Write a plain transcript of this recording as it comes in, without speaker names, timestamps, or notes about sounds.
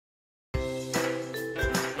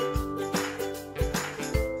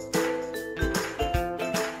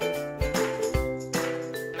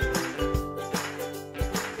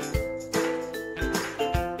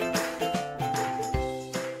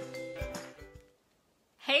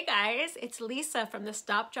guys, it's Lisa from the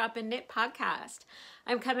Stop, Drop, and Knit podcast.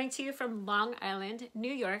 I'm coming to you from Long Island,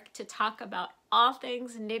 New York to talk about all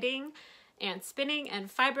things knitting and spinning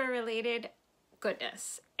and fiber related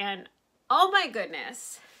goodness. And oh my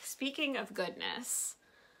goodness, speaking of goodness,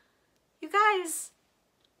 you guys,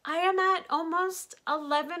 I am at almost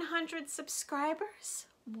 1,100 subscribers.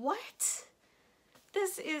 What?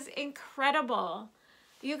 This is incredible.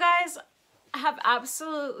 You guys have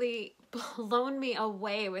absolutely blown me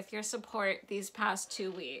away with your support these past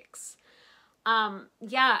 2 weeks.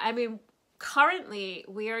 Yeah, I mean, currently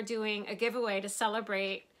we are doing a giveaway to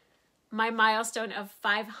celebrate my milestone of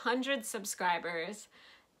 500 subscribers.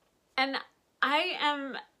 And I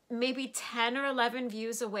am maybe 10 or 11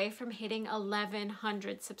 views away from hitting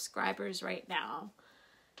 1,100 subscribers right now.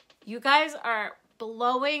 You guys are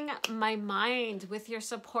blowing my mind with your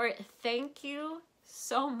support. Thank you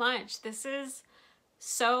so much. This is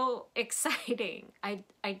so exciting. I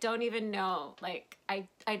don't even know, like, I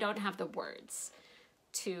don't have the words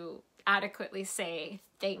to adequately say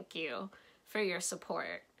thank you for your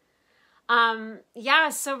support. Yeah,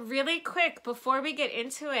 so really quick before we get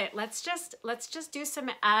into it, let's just do some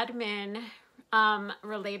admin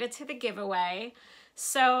related to the giveaway.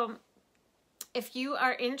 So if you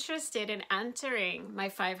are interested in entering my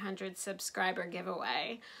 500 subscriber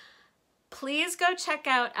giveaway, please go check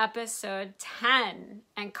out episode 10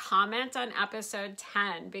 and comment on episode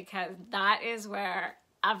 10 because that is where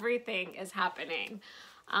everything is happening.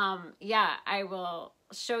 Yeah, I will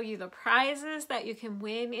show you the prizes that you can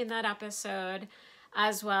win in that episode,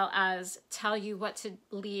 as well as tell you what to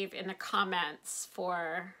leave in the comments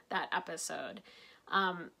for that episode.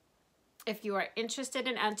 If you are interested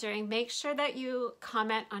in entering, make sure that you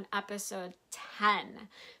comment on episode 10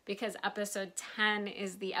 because episode 10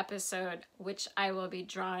 is the episode which I will be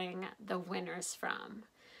drawing the winners from.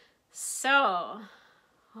 So,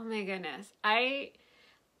 oh my goodness, I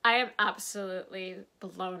am absolutely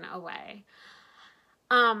blown away.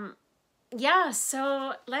 Yeah,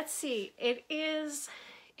 so let's see. It is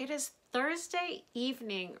Thursday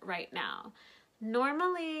evening right now.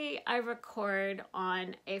 Normally I record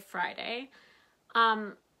on a Friday,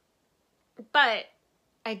 but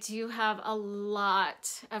I do have a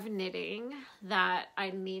lot of knitting that I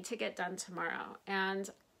need to get done tomorrow. And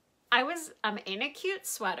I'm in a cute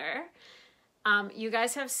sweater. You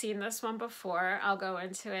guys have seen this one before. I'll go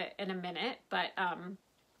into it in a minute, but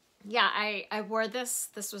yeah, I wore this.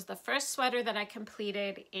 This was the first sweater that I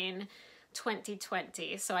completed in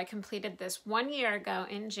 2020. So I completed this 1 year ago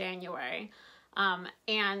in January.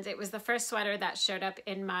 And it was the first sweater that showed up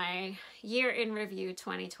in my year in review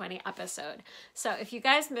 2020 episode. So if you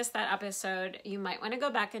guys missed that episode, you might want to go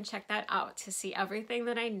back and check that out to see everything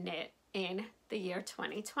that I knit in the year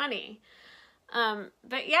 2020.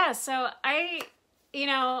 But yeah, so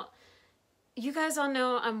you guys all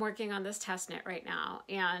know I'm working on this test knit right now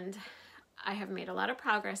and I have made a lot of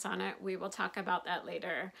progress on it. We will talk about that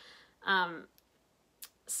later.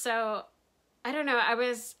 So I don't know, I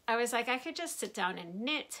was like, I could just sit down and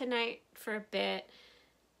knit tonight for a bit.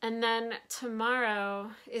 And then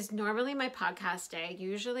tomorrow is normally my podcast day.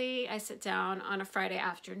 Usually I sit down on a Friday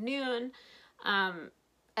afternoon,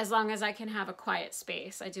 as long as I can have a quiet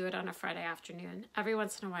space. I do it on a Friday afternoon. Every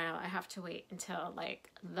once in a while, I have to wait until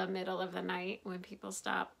like the middle of the night when people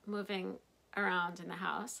stop moving around in the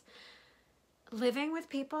house. Living with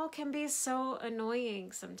people can be so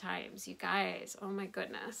annoying sometimes, you guys. Oh my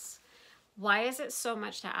goodness. Why is it so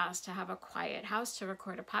much to ask to have a quiet house to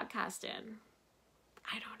record a podcast in?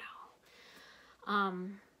 I don't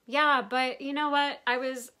know. Yeah, but you know what?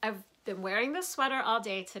 I've been wearing this sweater all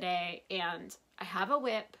day today and I have a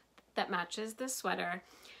whip that matches this sweater.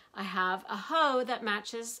 I have a hoe that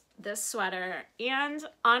matches this sweater. And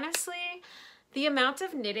honestly, the amount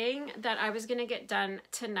of knitting that I was going to get done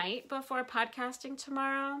tonight before podcasting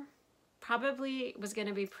tomorrow probably was going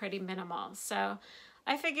to be pretty minimal. So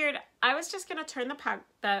I figured I was just going to turn the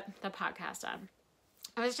podcast on.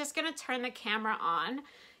 I was just going to turn the camera on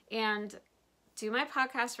and do my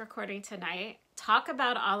podcast recording tonight, talk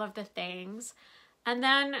about all of the things, and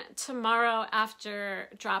then tomorrow after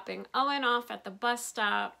dropping Owen off at the bus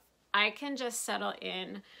stop, I can just settle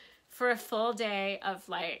in for a full day of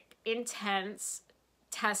like intense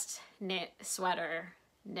test knit sweater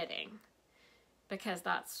knitting because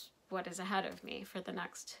that's what is ahead of me for the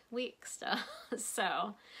next week still.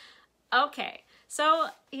 So, okay. So,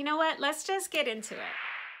 you know what? Let's just get into it.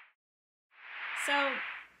 So,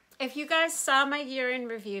 if you guys saw my year in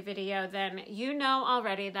review video, then you know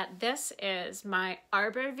already that this is my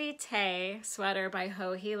Arbor Vitae sweater by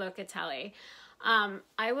Locatelli.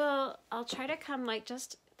 I'll try to come like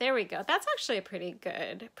just there we go. That's actually a pretty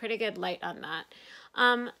good light on that.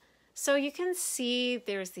 So you can see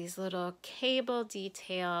there's these little cable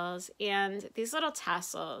details and these little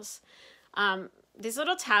tassels. These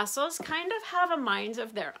little tassels kind of have a mind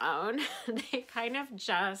of their own. They kind of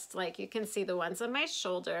just, like, you can see the ones on my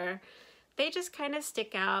shoulder. They just kind of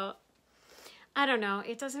stick out. I don't know.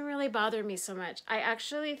 It doesn't really bother me so much. I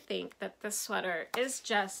actually think that this sweater is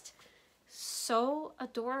just so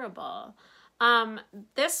adorable.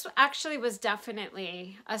 This actually was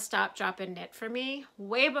definitely a stop, drop, and knit for me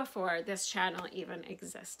way before this channel even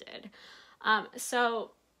existed.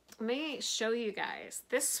 So let me show you guys.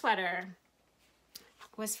 This sweater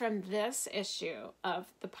was from this issue of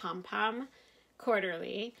the Pom Pom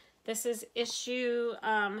Quarterly. This is issue,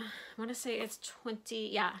 I want to say it's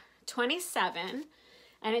 27,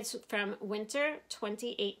 and it's from winter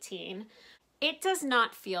 2018. It does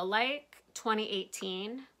not feel like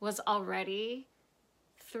 2018 was already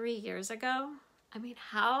 3 years ago. I mean,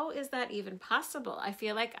 how is that even possible? I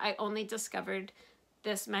feel like I only discovered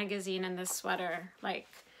this magazine and this sweater like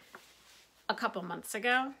a couple months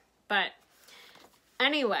ago. But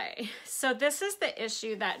anyway, so this is the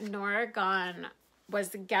issue that Nora Gone was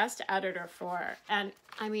the guest editor for. And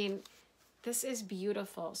I mean, this is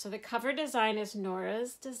beautiful. So the cover design is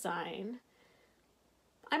Nora's design.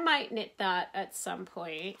 I might knit that at some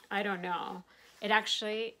point. I don't know. It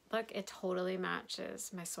actually, look, it totally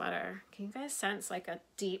matches my sweater. Can you guys sense like a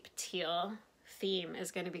deep teal theme is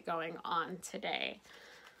going to be going on today?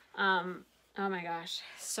 Oh my gosh,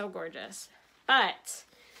 so gorgeous. But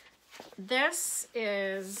this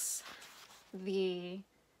is the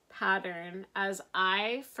pattern as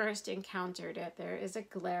I first encountered it. There is a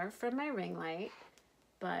glare from my ring light,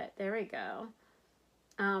 but there we go.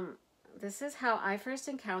 This is how I first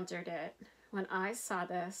encountered it when I saw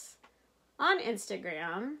this on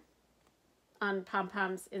Instagram, on Pom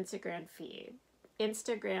Pom's Instagram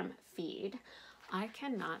feed. I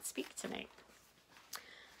cannot speak tonight.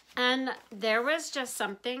 And there was just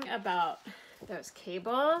something about those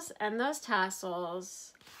cables and those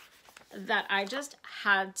tassels that I just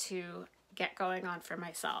had to get going on for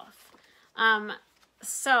myself.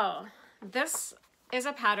 So this is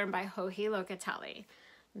a pattern by Joji Locatelli.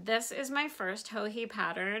 This is my first Joji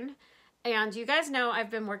pattern, and you guys know I've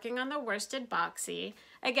been working on the worsted boxy.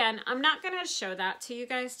 Again, I'm not going to show that to you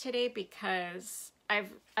guys today because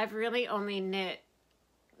I've really only knit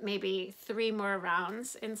maybe 3 more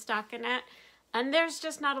rounds in stockinette, and there's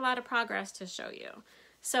just not a lot of progress to show you.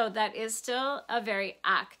 So that is still a very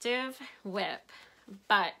active whip,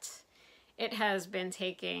 but it has been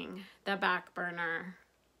taking the back burner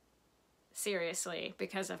seriously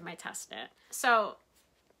because of my test knit. So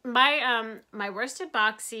my worsted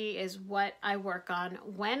boxy is what I work on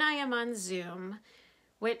when I am on Zoom,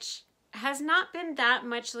 which has not been that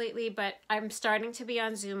much lately, but I'm starting to be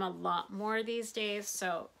on Zoom a lot more these days,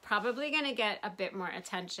 so probably gonna get a bit more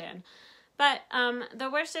attention. But the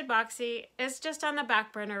worsted boxy is just on the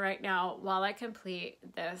back burner right now while I complete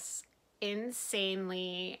this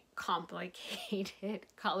insanely complicated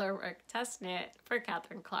colorwork test knit for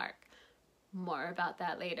Catherine Clark. More about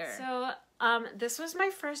that later. So this was my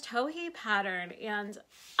first Joji pattern, and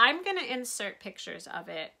I'm gonna insert pictures of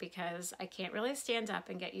it because I can't really stand up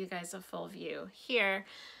and get you guys a full view here.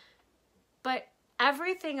 But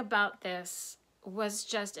everything about this was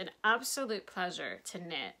just an absolute pleasure to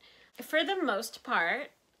knit. For the most part,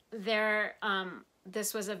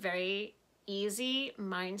 this was a very easy,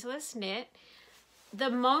 mindless knit. The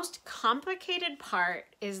most complicated part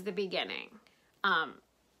is the beginning.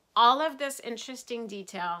 All of this interesting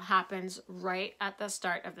detail happens right at the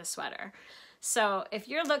start of the sweater. So if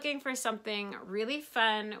you're looking for something really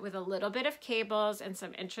fun with a little bit of cables and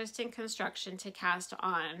some interesting construction to cast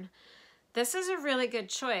on, this is a really good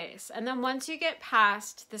choice. And then once you get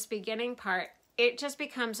past this beginning part, it just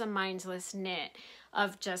becomes a mindless knit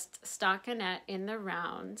of just stockinette in the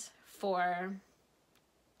round for,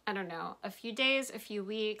 I don't know, a few days, a few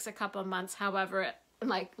weeks, a couple of months, however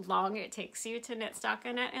like long it takes you to knit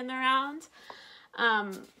stockinette in the round.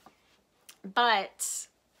 But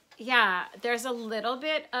yeah, there's a little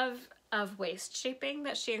bit of waist shaping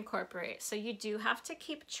that she incorporates. So you do have to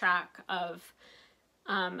keep track of,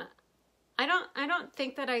 I don't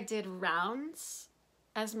think that I did rounds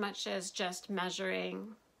as much as just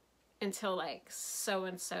measuring until like so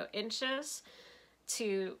and so inches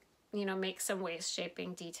to, you know, make some waist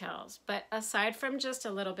shaping details. But aside from just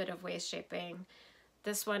a little bit of waist shaping,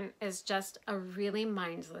 this one is just a really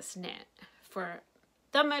mindless knit for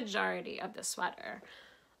the majority of the sweater.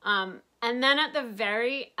 And then at the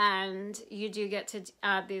very end, you do get to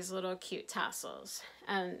add these little cute tassels.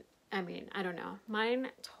 And I mean, I don't know. Mine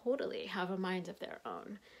totally have a mind of their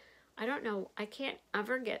own. I don't know. I can't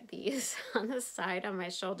ever get these on the side of my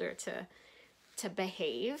shoulder to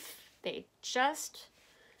behave. They just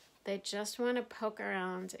want to poke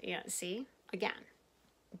around and see, again,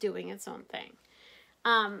 doing its own thing.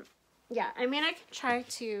 Yeah, I mean, I can try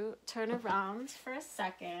to turn around for a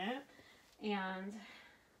second, and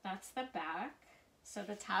that's the back. So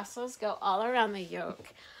the tassels go all around the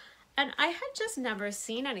yoke. And I had just never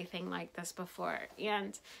seen anything like this before.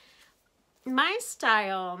 And my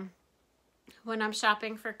style, when I'm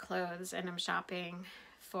shopping for clothes and I'm shopping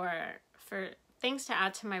for things to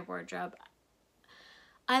add to my wardrobe,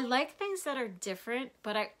 I like things that are different,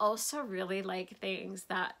 but I also really like things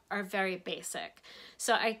that are very basic.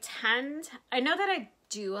 So I know that I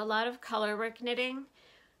do a lot of color work knitting,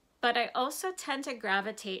 but I also tend to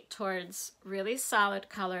gravitate towards really solid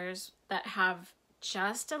colors that have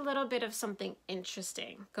just a little bit of something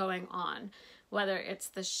interesting going on, whether it's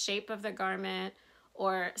the shape of the garment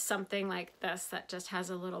or something like this that just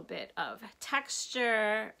has a little bit of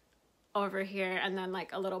texture over here, and then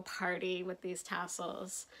like a little party with these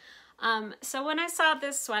tassels. So when I saw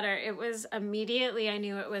this sweater, it was immediately, I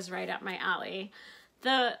knew it was right up my alley.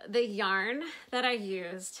 The yarn that I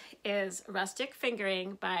used is Rustic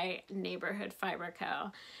Fingering by Neighborhood Fiber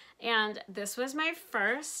Co. And this was my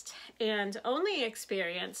first and only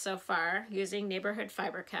experience so far using Neighborhood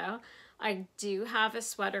Fiber Co. I do have a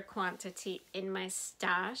sweater quantity in my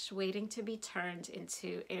stash waiting to be turned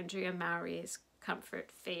into Andrea Mowry's Comfort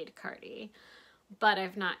Fade Cardi, but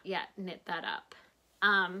I've not yet knit that up.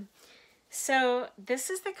 So this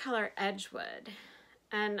is the color Edgewood,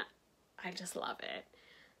 and I just love it.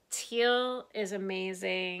 Teal is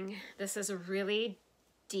amazing. This is a really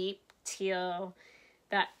deep teal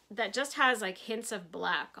that just has like hints of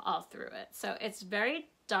black all through it. So it's very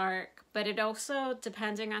dark, but it also,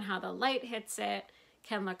 depending on how the light hits it,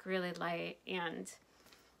 can look really light, and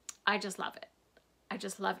I just love it. I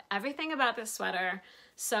just love everything about this sweater.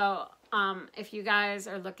 So if you guys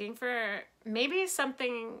are looking for maybe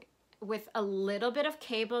something with a little bit of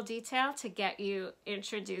cable detail to get you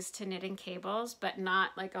introduced to knitting cables, but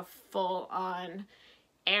not like a full-on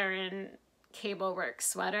Aran cable work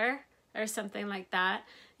sweater or something like that,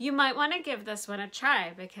 you might want to give this one a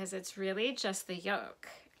try, because it's really just the yoke.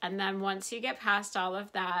 And then once you get past all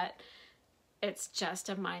of that, it's just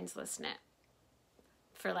a mindless knit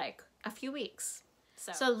for like a few weeks.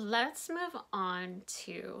 So let's move on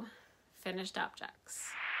to finished objects.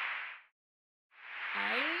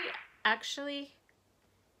 I actually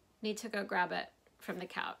need to go grab it from the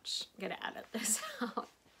couch. I'm gonna edit this out.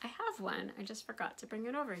 I have one, I just forgot to bring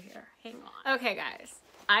it over here. Hang on. Okay guys,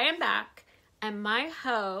 I am back, and my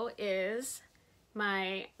hoe is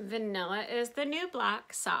my Vanilla is the New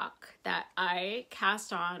Black sock that I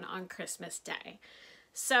cast on Christmas Day.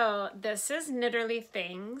 So this is Knitterly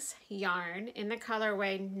Things yarn in the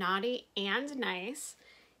colorway Naughty and Nice,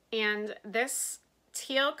 and this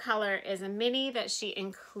teal color is a mini that she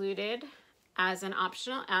included as an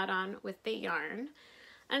optional add-on with the yarn.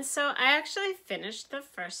 And so I actually finished the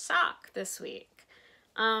first sock this week.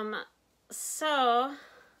 So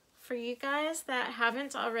for you guys that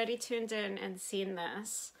haven't already tuned in and seen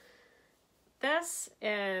this, this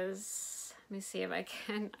is, let me see if I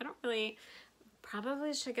can, I don't really,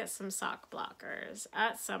 probably should get some sock blockers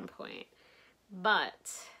at some point,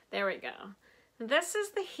 but there we go. This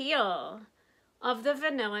is the heel of the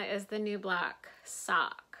Vanilla is the New Black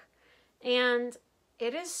sock, and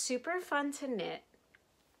it is super fun to knit.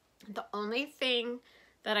 The only thing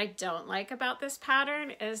that I don't like about this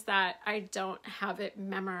pattern is that I don't have it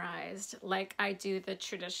memorized like I do the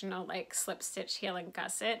traditional like slip stitch heel and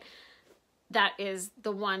gusset. That is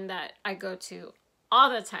the one that I go to all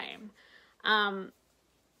the time.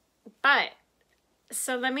 But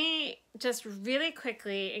so let me just really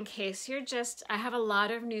quickly, in case you're just, I have a lot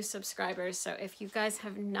of new subscribers, so if you guys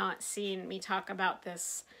have not seen me talk about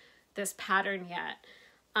this pattern yet,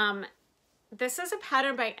 this is a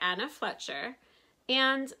pattern by Anneh Fletcher,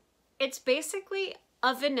 and it's basically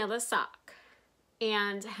a vanilla sock,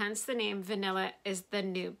 and hence the name Vanilla is the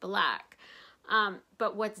New Black.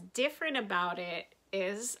 But what's different about it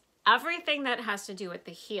is everything that has to do with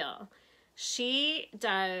the heel. She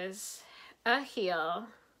does a heel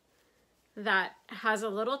that has a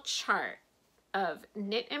little chart of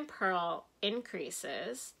knit and purl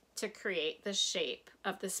increases to create the shape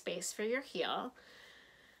of the space for your heel.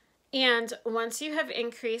 And once you have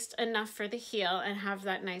increased enough for the heel and have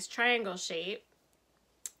that nice triangle shape,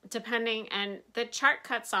 depending, and the chart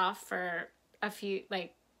cuts off for a few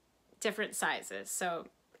like different sizes. So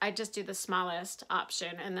I just do the smallest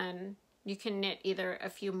option, and then You can knit either a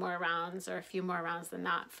few more rounds or a few more rounds than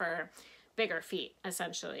that for bigger feet,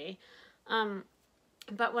 essentially.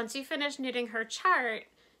 But once you finish knitting her chart,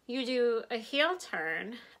 you do a heel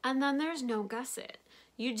turn, and then there's no gusset.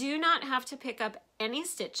 You do not have to pick up any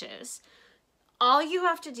stitches. All you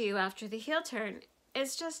have to do after the heel turn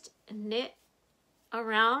is just knit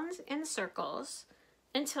around in circles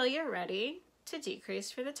until you're ready to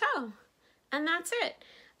decrease for the toe. And that's it.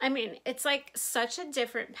 I mean, it's like such a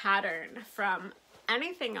different pattern from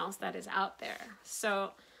anything else that is out there.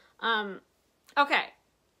 So, okay,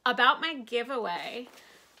 about my giveaway,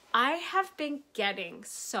 I have been getting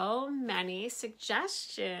so many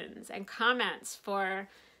suggestions and comments for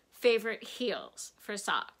favorite heels for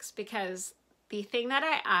socks, because the thing that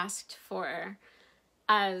I asked for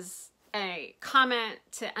as a comment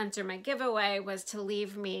to enter my giveaway was to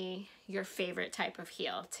leave me your favorite type of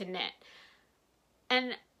heel to knit.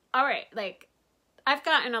 And all right, like I've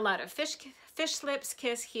gotten a lot of fish lips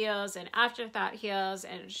kiss heels and afterthought heels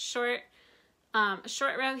and short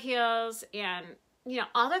row heels and, you know,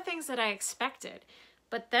 all the things that I expected.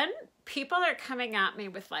 But then people are coming at me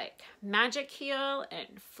with like magic heel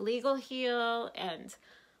and fleagle heel and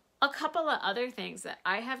a couple of other things that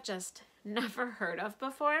I have just never heard of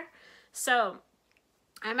before. So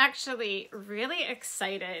I'm actually really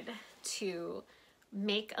excited to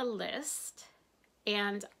make a list,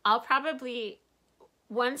 and I'll probably,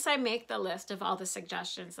 once I make the list of all the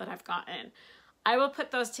suggestions that I've gotten, I will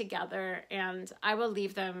put those together and I will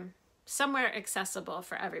leave them somewhere accessible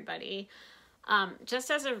for everybody,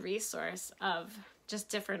 just as a resource of just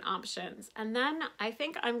different options. And then I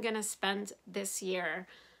think I'm gonna spend this year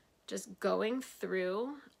just going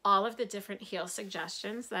through all of the different heel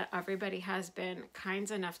suggestions that everybody has been kind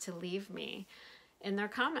enough to leave me in their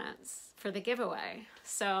comments for the giveaway.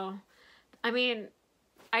 So, I mean,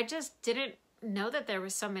 I just didn't know that there were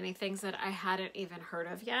so many things that I hadn't even heard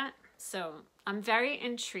of yet. So I'm very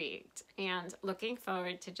intrigued and looking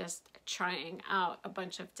forward to just trying out a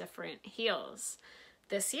bunch of different heels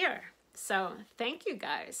this year. So thank you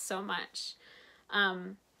guys so much.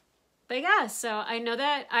 But yeah, so I know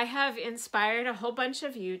that I have inspired a whole bunch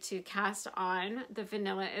of you to cast on the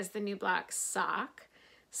Vanilla is the New Black sock.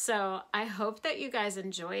 So I hope that you guys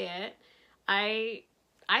enjoy it. I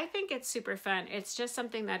think it's super fun. It's just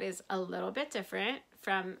something that is a little bit different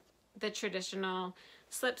from the traditional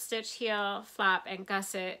slip stitch heel. Flap and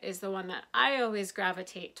gusset is the one that I always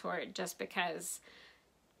gravitate toward, just because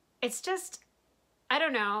it's just, I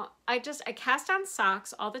don't know. I cast on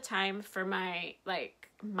socks all the time for my like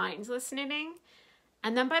mindless knitting.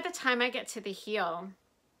 And then by the time I get to the heel,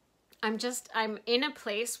 I'm in a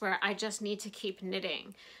place where I just need to keep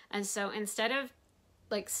knitting. And so instead of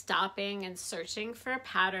like stopping and searching for a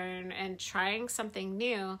pattern and trying something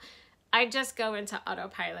new, I just go into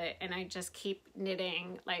autopilot and I just keep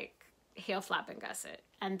knitting like heel, flap, and gusset.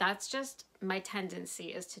 And that's just my tendency,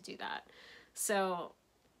 is to do that. So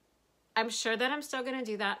I'm sure that I'm still going to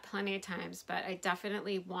do that plenty of times, but I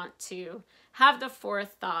definitely want to have the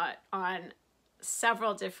forethought on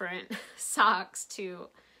several different socks to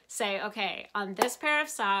say, okay, on this pair of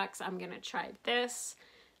socks, I'm going to try this.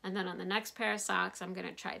 And then on the next pair of socks, I'm going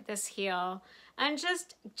to try this heel, and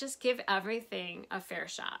just give everything a fair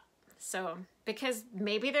shot. So, because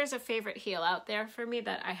maybe there's a favorite heel out there for me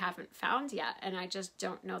that I haven't found yet, and I just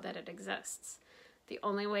don't know that it exists. The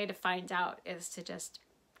only way to find out is to just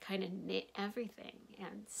kind of knit everything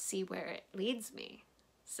and see where it leads me.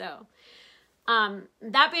 So,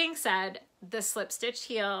 that being said, the slip stitch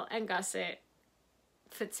heel and gusset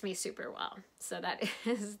fits me super well. So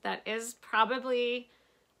that is probably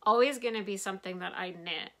always going to be something that I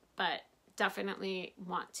knit, but definitely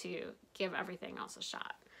want to give everything else a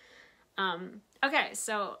shot. Okay,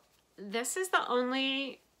 so this is the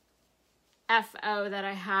only FO that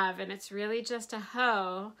I have, and it's really just a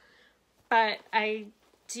hoe, but I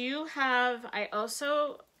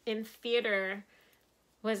also in theater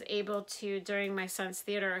was able to, during my son's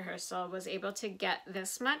theater rehearsal, was able to get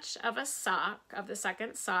this much of a sock, of the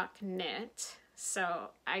second sock knit. So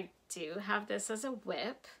I do have this as a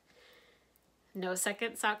whip. No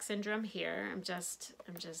second sock syndrome here. I'm just,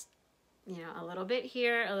 you know, a little bit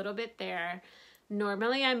here, a little bit there.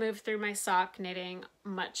 Normally I move through my sock knitting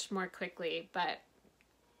much more quickly, but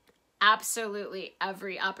absolutely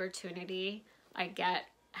every opportunity I get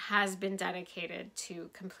has been dedicated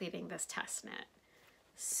to completing this test knit.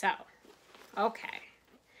 So, okay.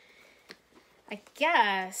 I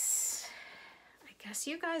guess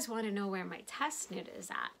you guys want to know where my test knit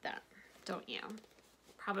is at then, don't you?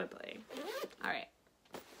 Probably. All right.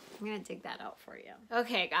 I'm going to dig that out for you.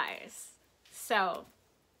 Okay, guys. So,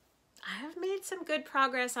 I have made some good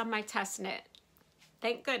progress on my test knit.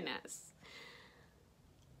 Thank goodness.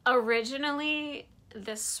 Originally,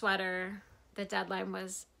 this sweater, the deadline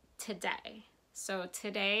was today. So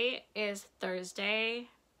today is Thursday,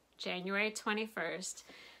 January 21st.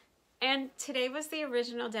 And today was the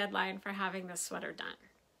original deadline for having this sweater done.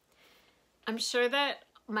 I'm sure that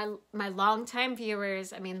my longtime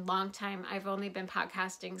viewers, I mean, I've only been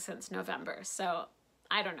podcasting since November. So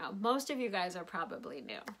I don't know. Most of you guys are probably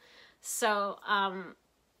new. So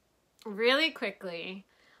really quickly,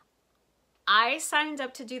 I signed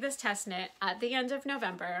up to do this test knit at the end of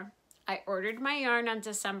November. I ordered my yarn on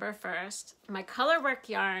December 1st. My colorwork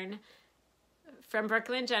yarn from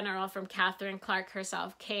Brooklyn General, from Catherine Clark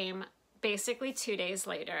herself, came basically 2 days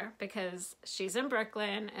later because she's in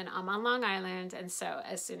Brooklyn and I'm on Long Island. And so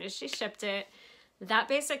as soon as she shipped it, that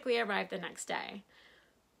basically arrived the next day.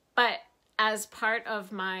 But as part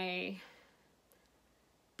of my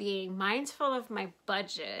being mindful of my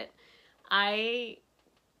budget, I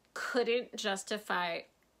couldn't justify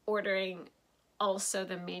ordering also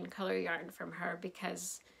the main color yarn from her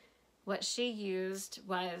because what she used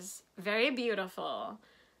was very beautiful,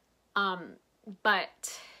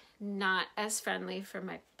 but not as friendly for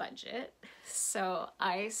my budget. So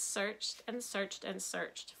I searched and searched and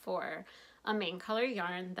searched for a main color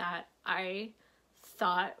yarn that I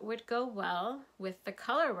thought would go well with the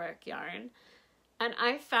colorwork yarn. And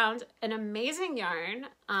I found an amazing yarn,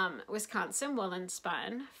 Wisconsin Woolen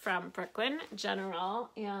Spun from Brooklyn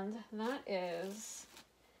General, and that is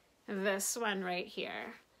this one right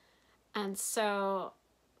here. And so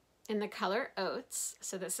in the color Oats,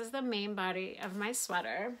 so this is the main body of my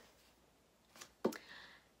sweater,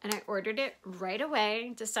 and I ordered it right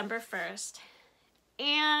away, December 1st,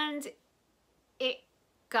 and it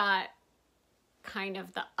got kind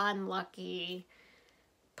of the unlucky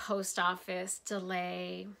post office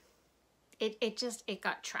delay. It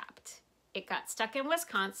got trapped. It got stuck in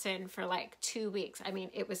Wisconsin for like 2 weeks. I mean,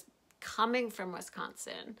 it was coming from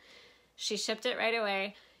Wisconsin. She shipped it right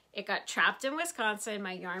away. It got trapped in Wisconsin.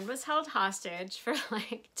 My yarn was held hostage for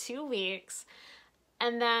like 2 weeks.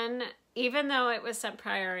 And then even though it was sent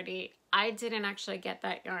priority, I didn't actually get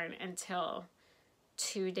that yarn until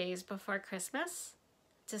 2 days before Christmas,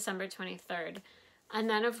 December 23rd. And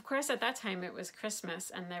then, of course, at that time, it was Christmas,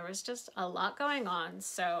 and there was just a lot going on.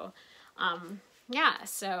 So, yeah,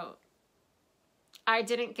 so I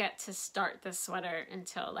didn't get to start the sweater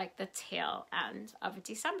until, like, the tail end of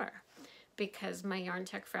December because my yarn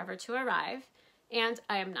took forever to arrive. And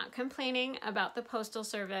I am not complaining about the postal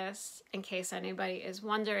service. In case anybody is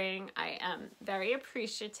wondering, I am very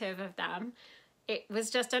appreciative of them. It was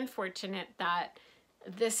just unfortunate that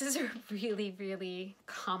this is a really, really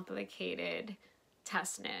complicated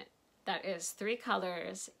test knit that is 3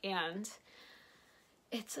 colors, and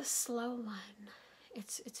it's a slow one.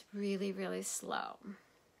 It's really, really slow.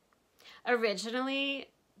 Originally,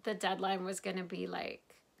 the deadline was going to be like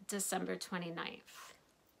December 29th.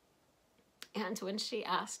 And when she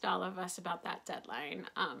asked all of us about that deadline,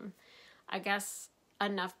 I guess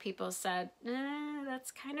enough people said,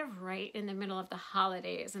 that's kind of right in the middle of the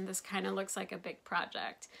holidays, and this kind of looks like a big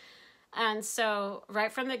project. And so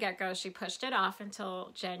right from the get-go, she pushed it off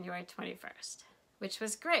until January 21st, which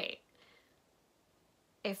was great.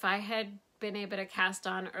 If I had been able to cast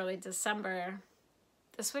on early December,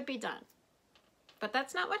 this would be done. But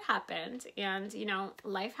that's not what happened. And, you know,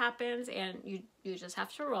 life happens and you just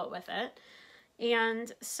have to roll with it.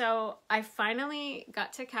 And so I finally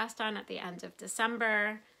got to cast on at the end of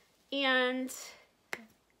December, and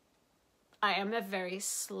I am a very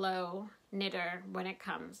slow knitter when it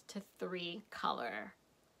comes to 3-color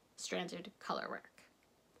stranded color work.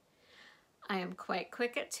 I am quite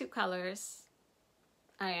quick at 2 colors.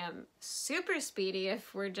 I am super speedy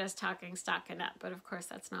if we're just talking stockinette, but of course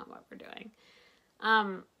that's not what we're doing.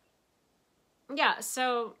 Yeah,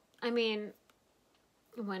 so, I mean,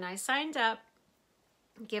 when I signed up,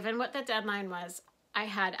 given what the deadline was, I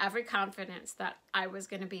had every confidence that I was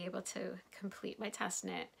going to be able to complete my test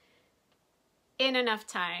knit in enough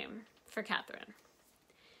time for Catherine.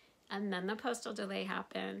 And then the postal delay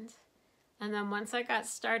happened. And then once I got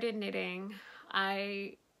started knitting,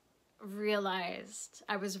 I realized,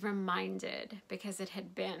 I was reminded, because it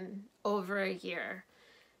had been over a year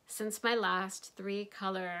since my last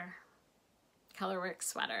 3-color colorwork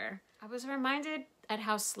sweater, I was reminded at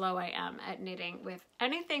how slow I am at knitting with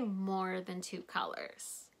anything more than 2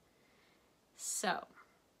 colors. So,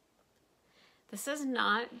 this is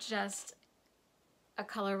not just a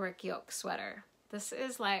colorwork yoke sweater. This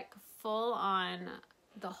is like full on,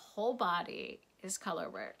 the whole body is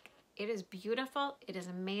colorwork. It is beautiful. It is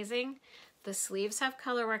amazing. The sleeves have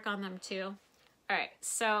color work on them too. All right,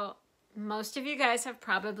 so most of you guys have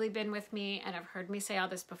probably been with me and have heard me say all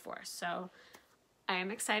this before. So I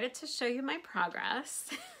am excited to show you my progress.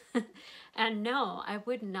 And no, I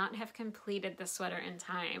would not have completed the sweater in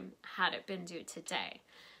time had it been due today.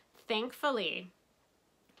 Thankfully,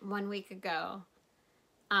 1 week ago,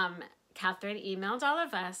 Catherine emailed all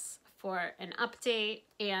of us for an update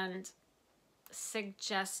and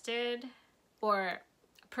suggested or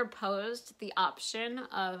proposed the option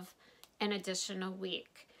of an additional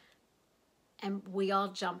week. And we all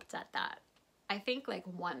jumped at that. I think like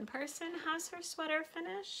one person has her sweater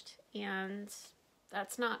finished, and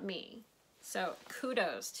that's not me. So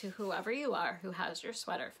kudos to whoever you are who has your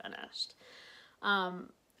sweater finished.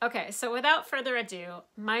 Okay, so without further ado,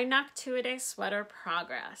 my Noctuidae Sweater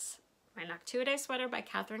progress. My Noctuidae Sweater by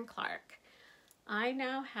Catherine Clark. I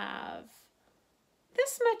now have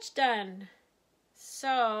this much done.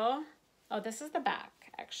 So, oh, this is the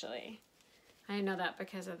back, actually. I know that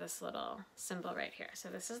because of this little symbol right here. So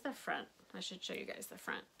this is the front. I should show you guys the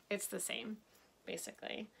front. It's the same,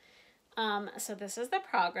 basically. So this is the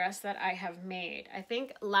progress that I have made. I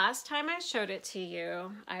think last time I showed it to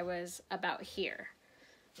you, I was about here.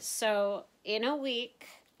 So in a week,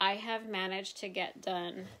 I have managed to get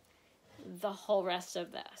done the whole rest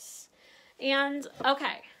of this. And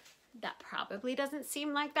okay, that probably doesn't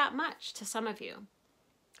seem like that much to some of you.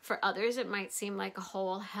 For others, it might seem like a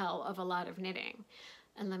whole hell of a lot of knitting.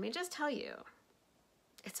 And let me just tell you,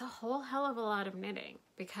 it's a whole hell of a lot of knitting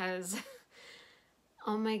because,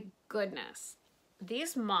 oh my goodness,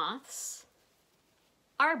 these moths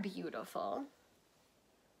are beautiful.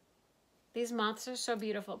 These moths are so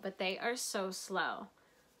beautiful, but they are so slow.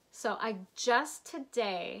 So I just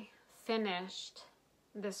today finished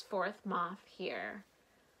this fourth moth here.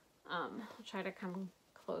 I'll try to come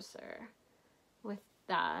closer with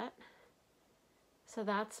that. So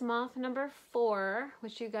that's moth number 4,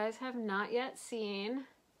 which you guys have not yet seen.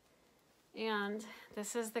 And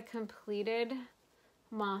this is the completed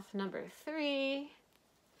moth number 3.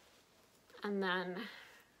 And then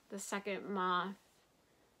the second moth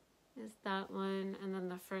is that one, and then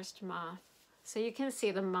the first moth. So you can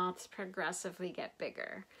see the moths progressively get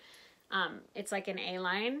bigger. It's like an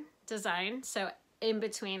A-line design. So in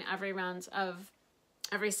between every round of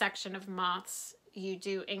every section of moths, you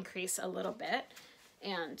do increase a little bit,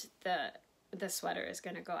 and the sweater is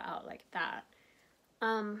going to go out like that.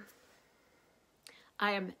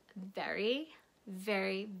 I am very,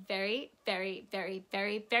 very, very, very, very,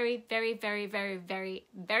 very, very, very, very, very, very,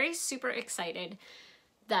 very super excited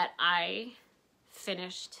that I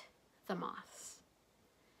finished the moths.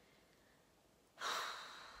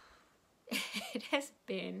 It has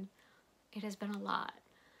been a lot.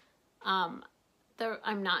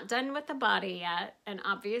 I'm not done with the body yet, and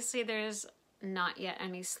obviously there's not yet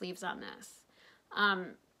any sleeves on this.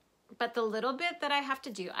 But the little bit that I have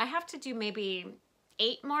to do maybe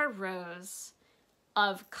 8 more rows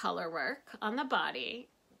of color work on the body,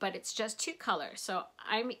 but it's just 2 colors. So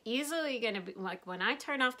I'm easily going to be, like, when I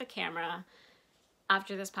turn off the camera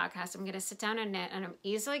after this podcast, I'm going to sit down and knit, and I'm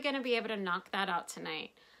easily going to be able to knock that out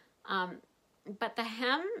tonight. But the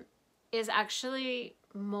hem is actually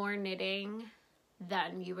more knitting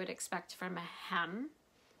than you would expect from a hem.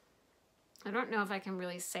 I don't know if I can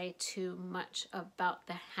really say too much about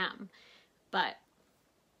the hem, but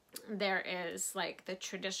there is like the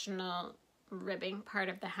traditional ribbing part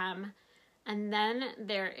of the hem, and then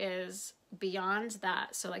there is beyond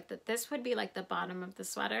that, so like this would be like the bottom of the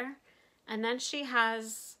sweater, and then she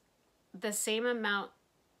has the same amount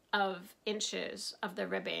of inches of the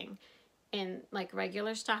ribbing in like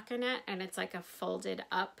regular stockinette, and it's like a folded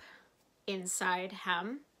up inside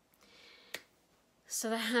hem. So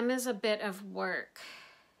the hem is a bit of work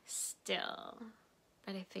still,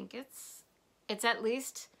 but I think it's at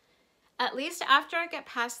least after I get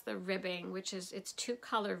past the ribbing, which is, it's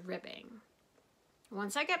 2-color ribbing.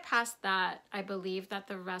 Once I get past that, I believe that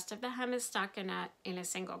the rest of the hem is stockinette in a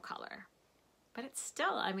single color. But it's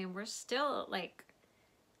still, I mean, we're still like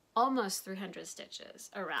almost 300 stitches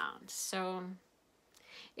around. So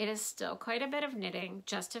it is still quite a bit of knitting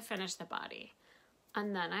just to finish the body.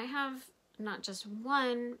 And then I have not just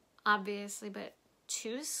one, obviously, but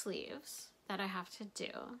 2 sleeves that I have to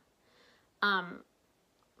do.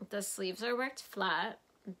 The sleeves are worked flat,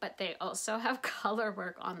 but they also have color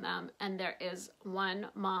work on them, and there is 1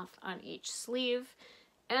 moth on each sleeve,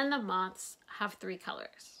 and the moths have 3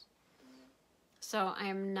 colors. So I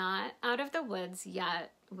am not out of the woods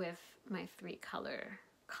yet with my 3-color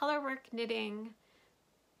work knitting,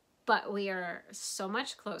 but we are so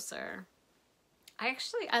much closer.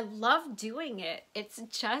 I love doing it. It's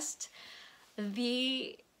just,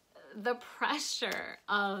 the pressure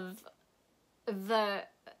of the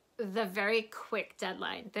very quick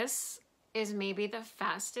deadline. This is maybe the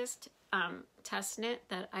fastest test knit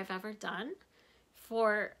that I've ever done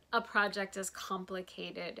for a project as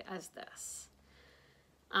complicated as this.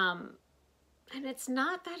 And it's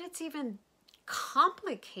not that it's even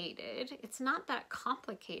complicated. It's not that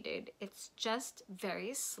complicated. It's just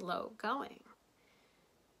very slow going.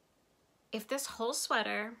 If this whole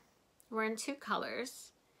sweater were in 2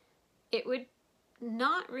 colors, it would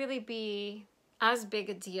not really be as big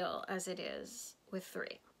a deal as it is with 3.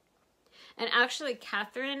 And actually,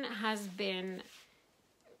 Catherine has been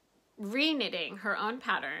re-knitting her own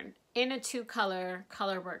pattern in a 2-color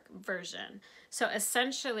colorwork version. So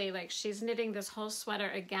essentially, like, she's knitting this whole sweater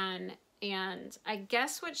again, and I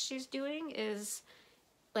guess what she's doing is,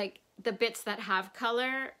 like, the bits that have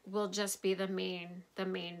color will just be the main, I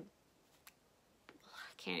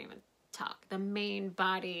can't even talk, the main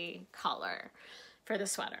body color for the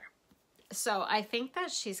sweater. So I think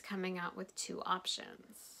that she's coming out with 2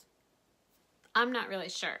 options. I'm not really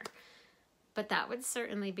sure, but that would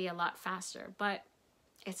certainly be a lot faster. But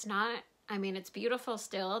it's not, I mean, it's beautiful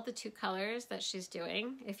still, the 2 colors that she's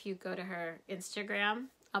doing. If you go to her Instagram,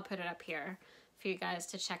 I'll put it up here for you guys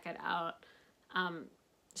to check it out.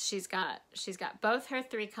 She's got both her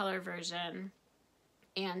 3-color version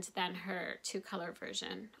and then her 2-color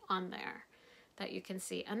version on there that you can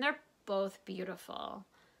see. And they're both beautiful.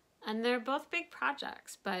 And they're both big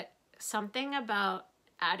projects, but something about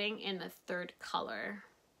adding in a 3rd color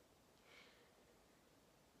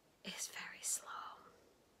is very slow.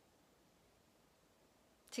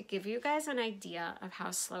 To give you guys an idea of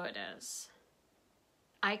how slow it is,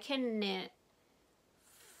 I can knit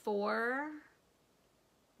 4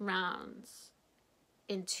 rounds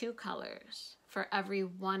in 2 colors for every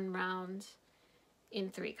 1 round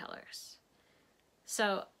in 3 colors.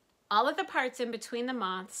 So all of the parts in between the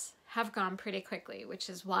moths have gone pretty quickly, which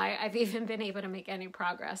is why I've even been able to make any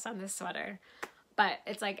progress on this sweater. But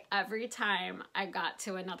it's like every time I got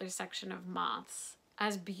to another section of moths,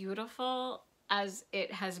 as beautiful as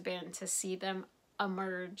it has been to see them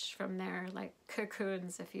emerge from their, like,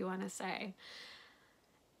 cocoons, if you want to say,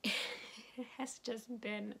 it has just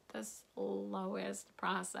been the slowest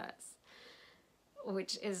process,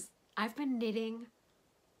 which is, I've been knitting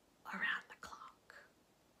around the clock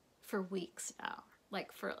for weeks now.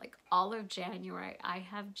 Like, for like all of January, I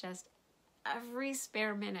have just, every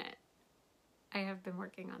spare minute, I have been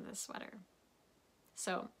working on this sweater.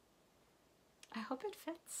 So I hope it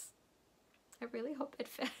fits. I really hope it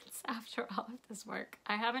fits after all of this work.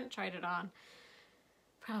 I haven't tried it on.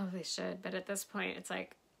 Probably should, but at this point, it's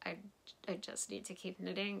like, I just need to keep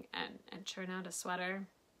knitting and churn out a sweater.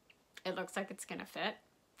 It looks like it's gonna fit.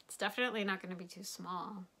 It's definitely not gonna be too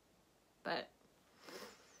small, but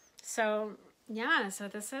so yeah, so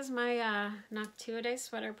this is my Noctuidae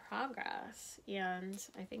Sweater progress, and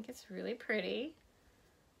I think it's really pretty,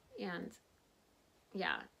 and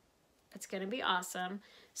yeah, it's gonna be awesome.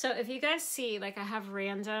 So if you guys see, like, I have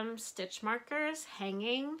random stitch markers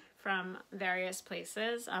hanging from various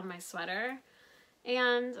places on my sweater,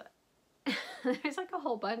 and there's like a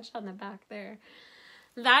whole bunch on the back there.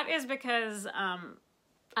 That is because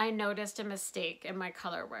I noticed a mistake in my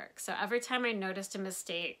color work. So every time I noticed a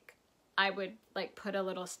mistake, I would, like, put a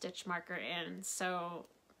little stitch marker in. So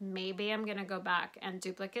maybe I'm gonna go back and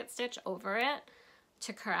duplicate stitch over it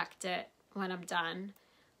to correct it when I'm done.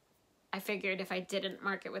 I figured if I didn't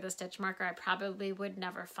mark it with a stitch marker, I probably would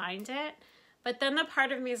never find it. But then the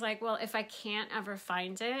part of me is like, well, if I can't ever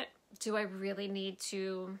find it, do I really need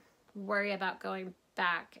to worry about going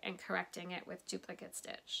back and correcting it with duplicate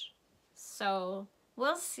stitch? So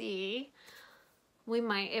we'll see.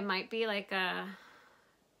 It might be like a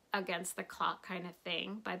against the clock kind of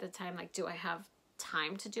thing by the time, like, do I have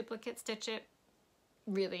time to duplicate stitch it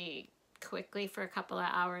really quickly for a couple of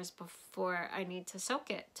hours before I need to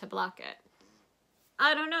soak it to block it?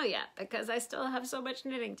 I don't know yet, because I still have so much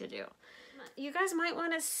knitting to do. You guys might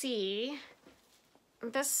want to see,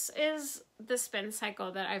 this is the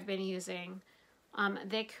Spincycle that I've been using.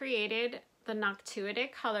 They created the Noctuidae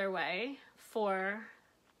colorway for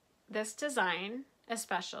this design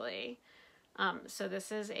especially. So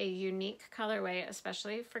this is a unique colorway,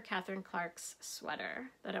 especially for Catherine Clark's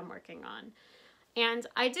sweater that I'm working on. And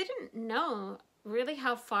I didn't know really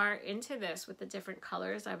how far into this with the different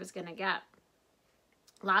colors I was gonna get.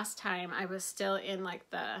 Last time I was still in,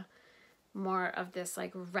 like, the more of this,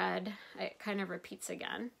 like, red, it kind of repeats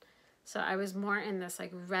again. So I was more in this,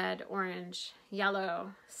 like, red, orange,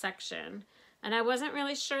 yellow section. And I wasn't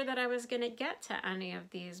really sure that I was gonna get to any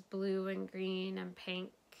of these blue and green and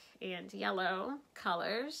pink and yellow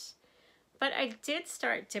colors. But I did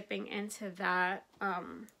start dipping into that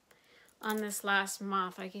on this last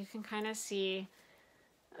moth. Like you can kind of see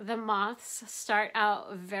the moths start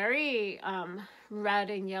out very red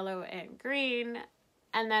and yellow and green,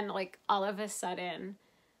 and then like all of a sudden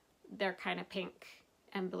they're kind of pink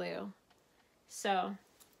and blue. So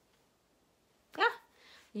yeah,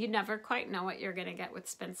 you never quite know what you're gonna get with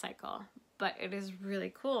Spincycle, but it is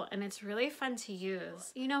really cool and it's really fun to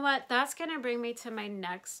use. You know what, that's gonna bring me to my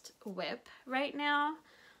next whip right now.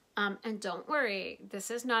 And don't worry,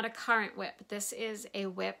 this is not a current whip. This is a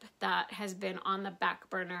whip that has been on the back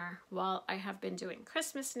burner while I have been doing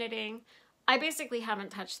Christmas knitting. I basically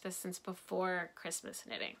haven't touched this since before Christmas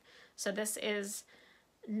knitting. So this is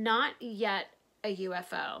not yet a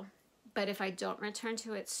UFO, but if I don't return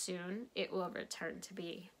to it soon, it will return to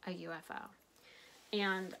be a UFO.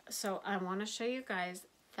 And so I want to show you guys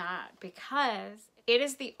that because it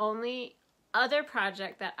is the only other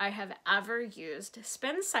project that I have ever used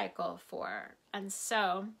Spincycle for. And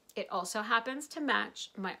so it also happens to match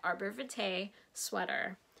my Arbor Vitae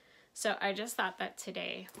sweater. So I just thought that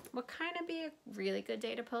today would kind of be a really good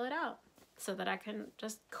day to pull it out so that I can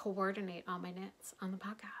just coordinate all my knits on the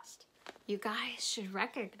podcast. You guys should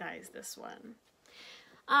recognize this one.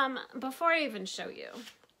 Before I even show you,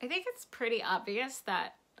 I think it's pretty obvious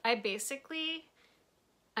that I knit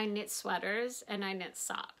sweaters and I knit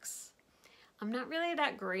socks. I'm not really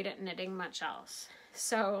that great at knitting much else.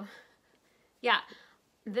 So yeah,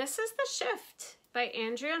 this is The Shift by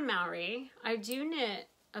Andrea Mowry. I do knit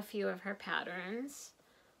a few of her patterns.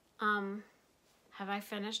 Have I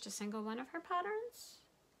finished a single one of her patterns?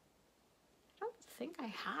 I don't think I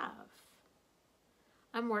have.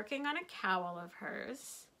 I'm working on a cowl of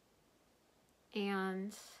hers.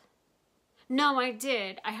 And no, I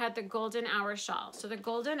did. I had the Golden Hour shawl. So the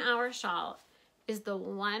Golden Hour shawl is the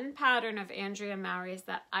one pattern of Andrea Mowry's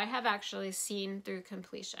that I have actually seen through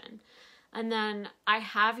completion. And then I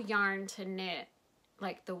have yarn to knit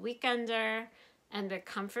like the Weekender and the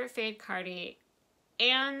Comfort Fade Cardi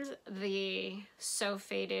and the So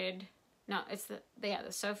Faded, no, it's the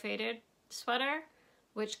So Faded sweater,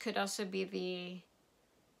 which could also be the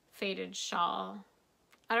faded shawl.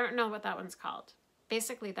 I don't know what that one's called.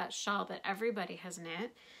 Basically that shawl that everybody has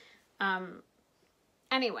knit.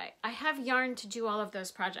 Anyway, I have yarn to do all of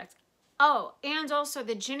those projects. Oh, and also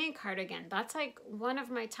the Ginny cardigan. That's like one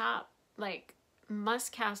of my top like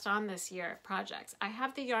must cast on this year projects. I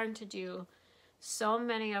have the yarn to do so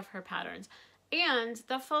many of her patterns. And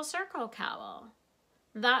the Full Circle cowl.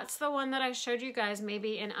 That's the one that I showed you guys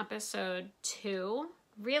maybe in episode 2,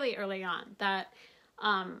 really early on. That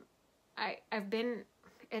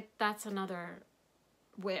that's another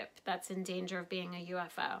whip that's in danger of being a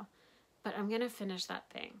UFO. But I'm going to finish that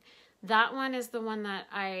thing. That one is the one that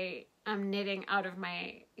I am knitting out of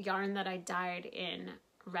my yarn that I dyed in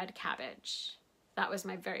red cabbage. That was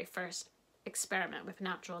my very first experiment with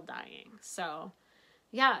natural dyeing. So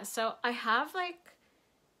yeah, so I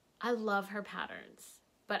love her patterns,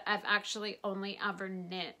 but I've actually only ever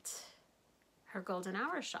knit her Golden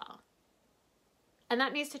Hour shawl. And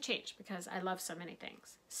that needs to change because I love so many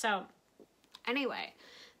things. So anyway,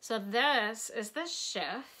 so this is The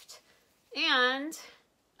Shift. And,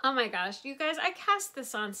 oh my gosh, you guys, I cast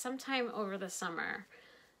this on sometime over the summer.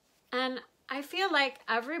 And I feel like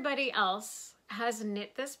everybody else has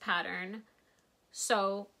knit this pattern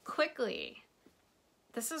so quickly.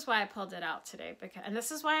 This is why I pulled it out today. And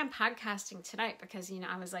this is why I'm podcasting tonight. Because, you know,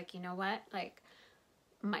 I was like, you know what? Like,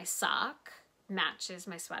 my sock matches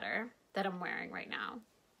my sweater that I'm wearing right now.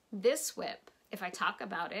 This whip, if I talk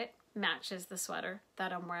about it, matches the sweater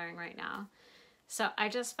that I'm wearing right now. So I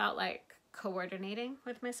just felt like coordinating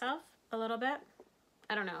with myself a little bit.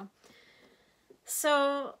 I don't know.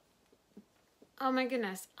 So, oh my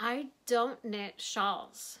goodness, I don't knit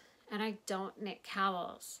shawls and I don't knit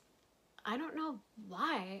cowls. I don't know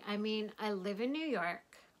why. I mean, I live in New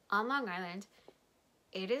York on Long Island.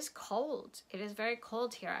 It is cold. It is very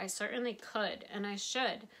cold here. I certainly could and I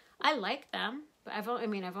should. I like them, but I've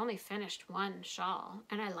only finished one shawl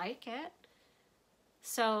and I like it.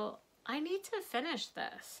 So I need to finish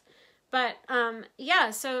this. But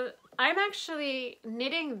yeah, so I'm actually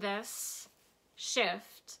knitting this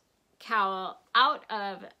Shift cowl out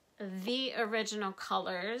of the original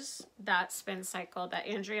colors that Spincycle that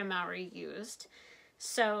Andrea Mowry used.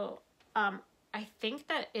 So I think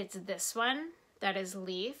that it's this one that is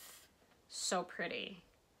Leaf. So pretty.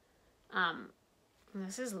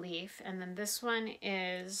 This is Leaf, and then this one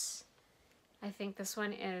is, I think this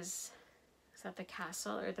one is that the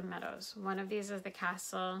Castle or the Meadows? One of these is the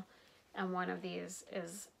Castle and one of these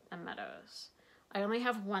is the Meadows. I only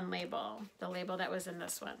have one label, the label that was in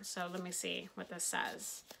this one. So let me see what this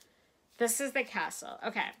says. This is the castle.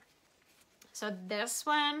 Okay. So this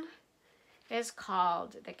one is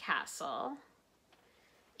called the castle.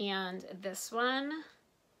 And this one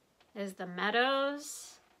is the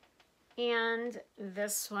meadows. And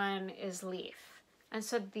this one is leaf. And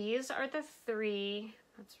so these are the three,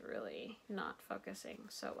 that's really not focusing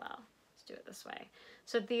so well. Let's do it this way.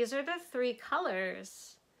 So these are the three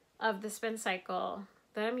colors of the Spincycle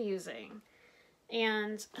that I'm using.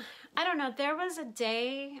 And I don't know, there was a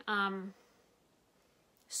day,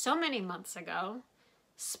 so many months ago,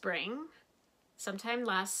 spring, sometime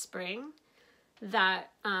last spring,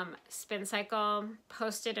 that Spincycle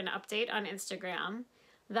posted an update on Instagram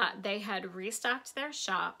that they had restocked their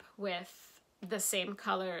shop with the same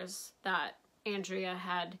colors that Andrea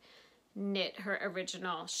had knit her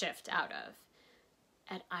original shift out of.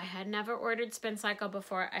 And I had never ordered Spincycle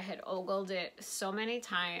before. I had ogled it so many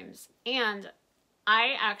times. And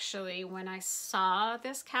I actually, when I saw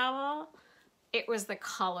this cowl, it was the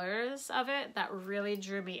colors of it that really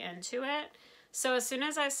drew me into it. So as soon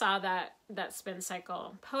as I saw that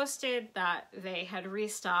Spincycle posted that they had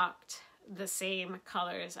restocked the same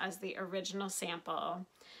colors as the original sample,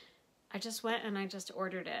 I just went and I just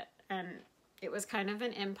ordered it. And it was kind of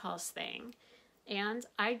an impulse thing. And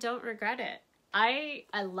I don't regret it. I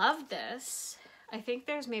love this. I think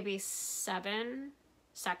there's maybe 7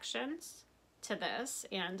 sections to this,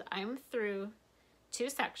 and I'm through 2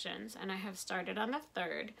 sections, and I have started on the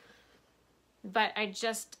 3rd. But I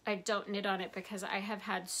don't knit on it because I have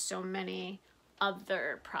had so many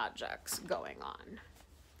other projects going on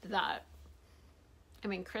that, I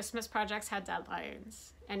mean, Christmas projects had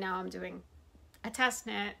deadlines, and now I'm doing a test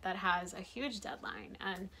knit that has a huge deadline.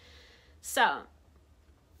 And so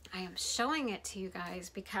I am showing it to you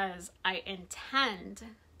guys because I intend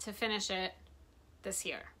to finish it this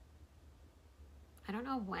year. I don't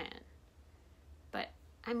know when, but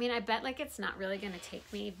I mean, I bet like it's not really going to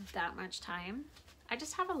take me that much time. I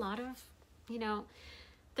just have a lot of, you know,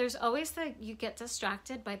 there's always you get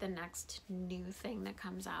distracted by the next new thing that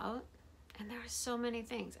comes out. And there are so many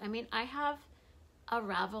things. I mean, I have a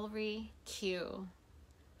Ravelry queue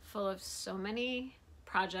full of so many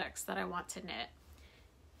projects that I want to knit.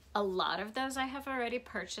 A lot of those I have already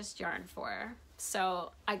purchased yarn for.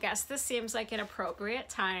 So I guess this seems like an appropriate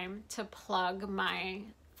time to plug my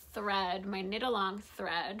thread, my knit-along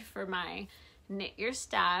thread for my Knit Your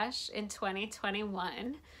Stash in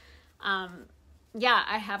 2021. Yeah,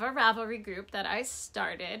 I have a Ravelry group that I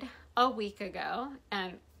started a week ago,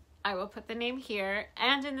 and I will put the name here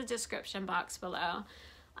and in the description box below.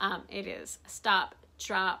 It is Stop,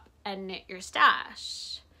 Drop, and Knit Your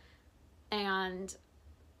Stash. And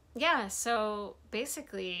yeah, so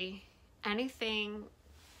basically anything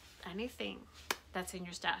that's in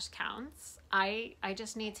your stash counts. I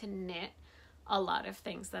just need to knit a lot of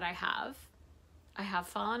things that I have. I have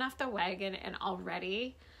fallen off the wagon and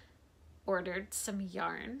already ordered some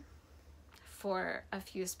yarn for a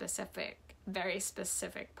few very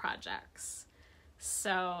specific projects.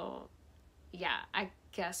 So yeah, I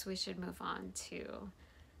guess we should move on to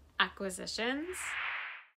acquisitions.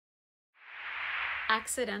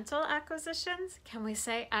 Accidental acquisitions? Can we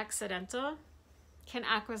say accidental? Can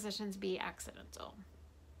acquisitions be accidental?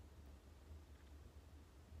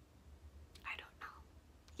 I don't know.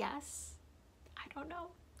 Yes? I don't know.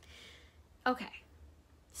 Okay,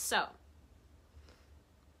 so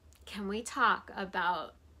can we talk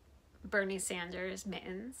about Bernie Sanders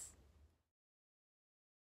mittens?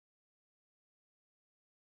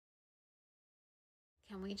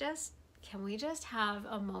 Can we just have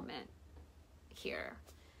a moment here?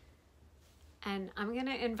 And I'm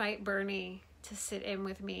gonna invite Bernie to sit in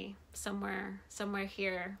with me somewhere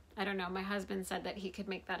here. I don't know, my husband said that he could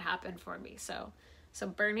make that happen for me. So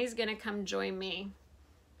Bernie's gonna come join me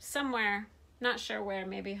somewhere, not sure where,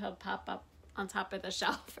 maybe he'll pop up on top of the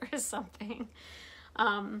shelf or something.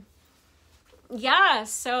 Yeah,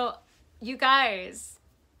 so you guys,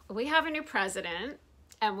 we have a new president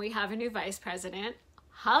and we have a new vice president.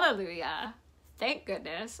 Hallelujah. Thank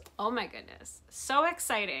goodness. Oh my goodness. So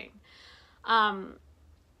exciting.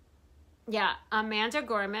 Yeah, Amanda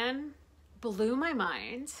Gorman blew my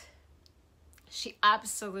mind. She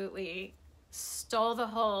absolutely stole the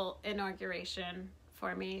whole inauguration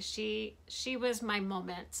for me. She was my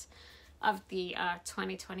moment of the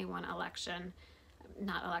 2021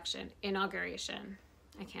 inauguration.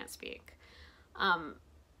 I can't speak.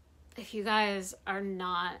 If you guys are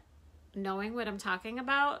not knowing what I'm talking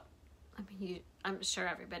about, I mean, I'm sure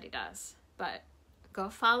everybody does, but go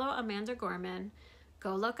follow Amanda Gorman.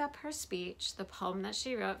 Go look up her speech. The poem that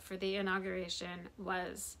she wrote for the inauguration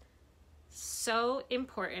was so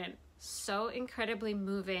important, so incredibly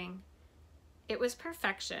moving. It was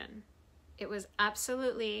perfection. It was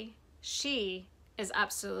absolutely, she is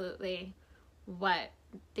absolutely what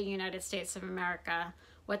the United States of America,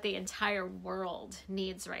 what the entire world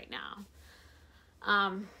needs right now.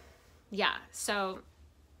 Yeah, so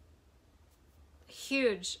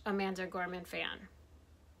huge Amanda Gorman fan.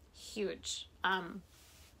 Huge. I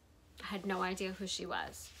had no idea who she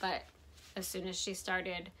was, but as soon as she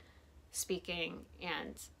started speaking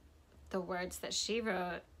and the words that she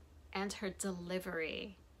wrote and her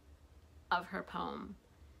delivery of her poem,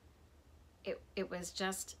 it was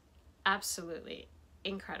just absolutely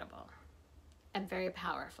incredible and very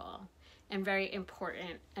powerful and very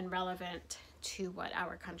important and relevant to what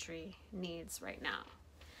our country needs right now.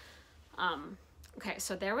 Okay,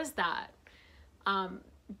 so there was that.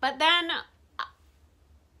 But then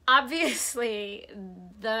obviously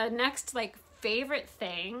the next like favorite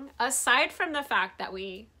thing, aside from the fact that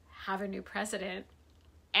we have a new president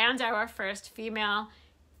and our first female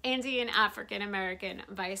Indian African American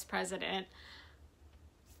vice president,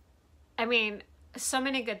 I mean, so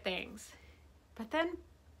many good things. But then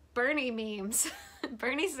Bernie memes,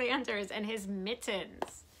 Bernie Sanders and his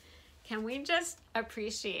mittens. Can we just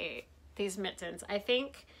appreciate these mittens? I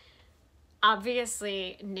think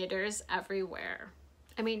obviously knitters everywhere.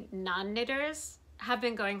 I mean, non-knitters have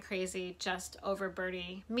been going crazy just over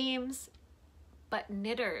Bernie memes, but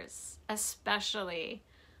knitters especially,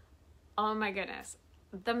 oh my goodness.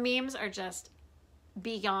 The memes are just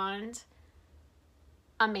beyond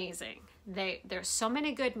amazing. There's so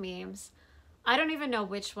many good memes. I don't even know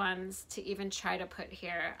which ones to even try to put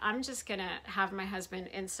here. I'm just gonna have my husband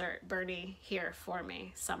insert Bernie here for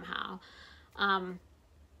me somehow.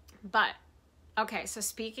 But okay, so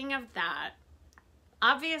speaking of that,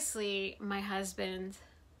 obviously my husband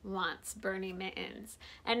wants Bernie mittens,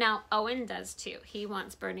 and now Owen does too. He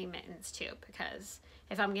wants Bernie mittens too, because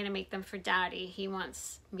if I'm gonna make them for Daddy, he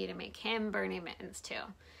wants me to make him Bernie mittens too.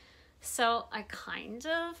 So I kind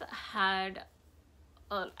of had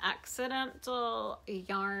an accidental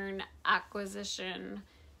yarn acquisition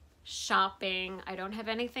shopping. I don't have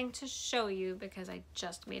anything to show you because I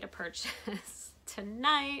just made a purchase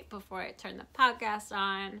tonight before I turn the podcast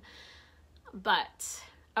on. But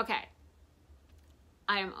okay,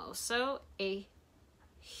 I am also a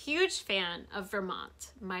huge fan of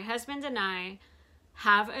Vermont. My husband and I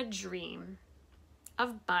have a dream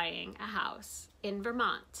of buying a house in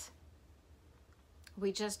Vermont.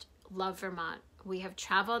 We just love Vermont. We have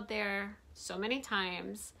traveled there so many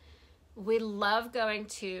times. We love going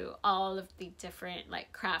to all of the different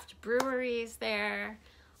like craft breweries there.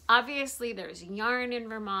 Obviously there's yarn in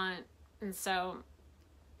Vermont, and so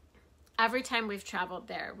every time we've traveled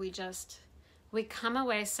there, we come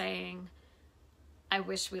away saying, I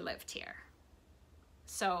wish we lived here.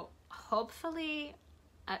 So hopefully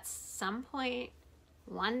at some point,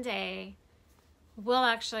 one day, we'll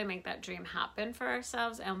actually make that dream happen for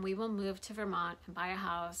ourselves, and we will move to Vermont and buy a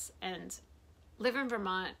house and live in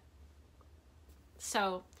Vermont.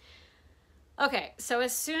 So, okay, so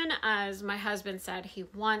as soon as my husband said he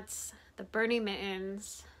wants the Bernie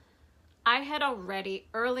mittens, I had already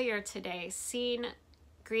earlier today seen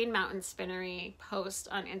Green Mountain Spinnery post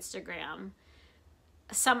on Instagram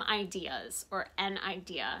some ideas or an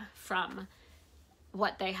idea from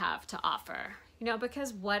what they have to offer. You know,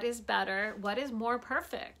 because what is better, what is more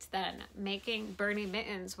perfect than making Bernie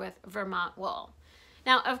mittens with Vermont wool?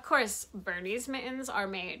 Now, of course, Bernie's mittens are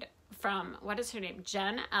made from, what is her name?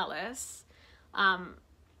 Jen Ellis.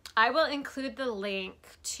 I will include the link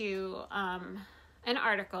to an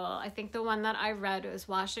article. I think the one that I read was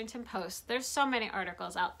Washington Post. There's so many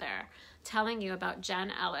articles out there telling you about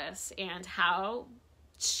Jen Ellis and how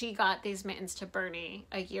she got these mittens to Bernie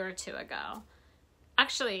a year or two ago.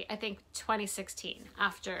 Actually, I think 2016,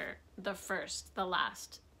 after the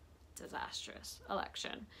last disastrous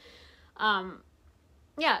election.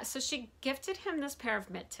 Yeah, so she gifted him this pair of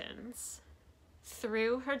mittens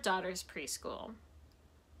through her daughter's preschool.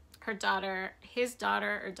 Her daughter, his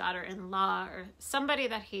daughter or daughter-in-law or somebody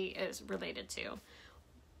that he is related to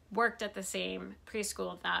worked at the same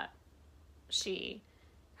preschool that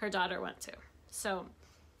her daughter went to. So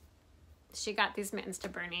she got these mittens to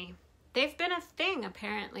Bernie. They've been a thing,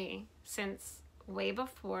 apparently, since way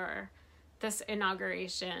before this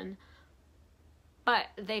inauguration, but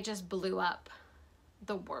they just blew up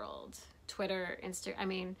the world. Twitter, Instagram. I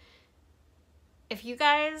mean, if you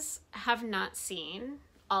guys have not seen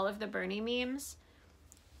all of the Bernie memes,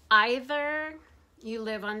 either you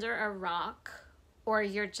live under a rock or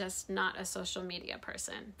you're just not a social media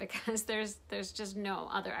person, because there's just no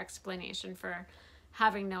other explanation for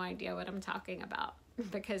having no idea what I'm talking about.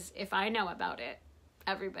 Because if I know about it,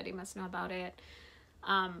 everybody must know about it.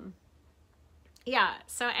 Yeah,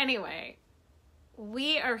 so anyway,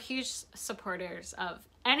 we are huge supporters of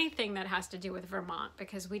anything that has to do with Vermont,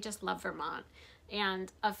 because we just love Vermont.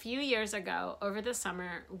 And a few years ago, over the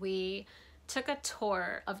summer, we took a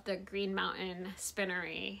tour of the Green Mountain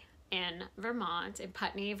Spinnery in Vermont, in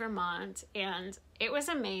Putney, Vermont, and it was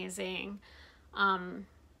amazing. I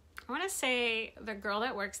want to say the girl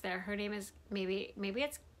that works there, her name is maybe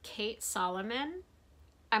it's Kate Solomon.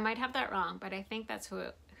 I might have that wrong, but I think that's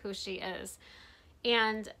who she is.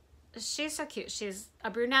 And she's so cute. She's a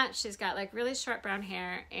brunette. She's got like really short brown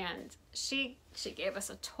hair, and she gave us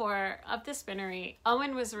a tour of the spinnery.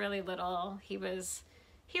 Owen was really little. He was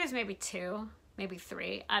maybe 2, maybe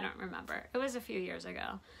 3. I don't remember. It was a few years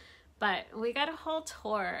ago. But we got a whole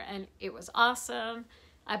tour, and it was awesome.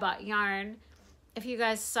 I bought yarn. If you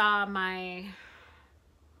guys saw I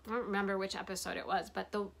don't remember which episode it was,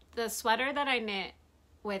 but the sweater that I knit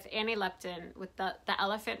with Annie Lepton, with the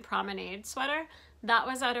Elephant Promenade sweater, that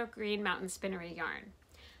was out of Green Mountain Spinnery yarn.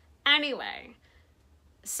 Anyway,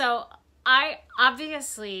 so I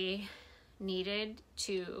obviously needed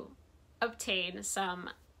to obtain some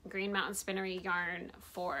Green Mountain Spinnery yarn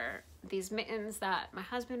for these mittens that my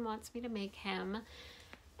husband wants me to make him.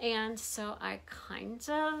 And so I kind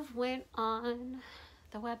of went on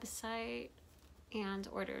the website and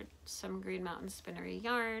ordered some Green Mountain Spinnery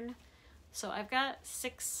yarn. So I've got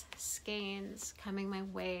 6 skeins coming my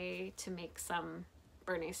way to make some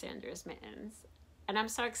Bernie Sanders mittens. And I'm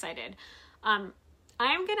so excited. I'm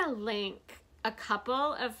going to link a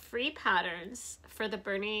couple of free patterns for the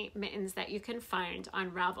Bernie mittens that you can find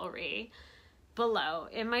on Ravelry below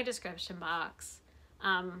in my description box.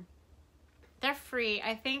 They're free.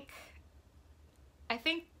 I think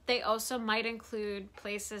they also might include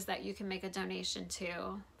places that you can make a donation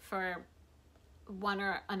to for one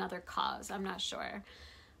or another cause. I'm not sure.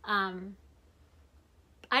 I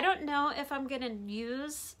don't know if I'm gonna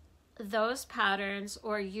use those patterns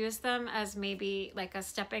or use them as maybe like a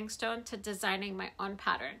stepping stone to designing my own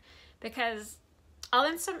pattern, because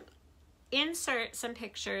I'll insert some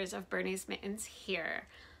pictures of Bernie's mittens here.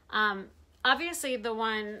 Obviously the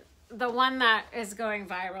one that is going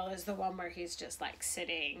viral is the one where he's just like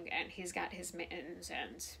sitting and he's got his mittens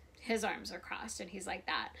and his arms are crossed and he's like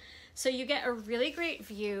that. So you get a really great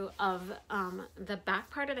view of the back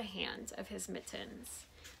part of the hand of his mittens.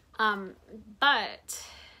 But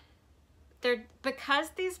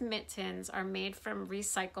because these mittens are made from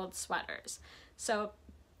recycled sweaters. So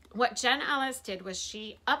what Jen Ellis did was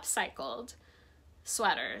she upcycled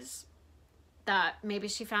sweaters that maybe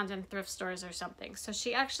she found in thrift stores or something. So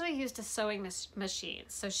she actually used a sewing machine.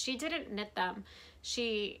 So she didn't knit them.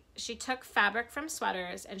 She took fabric from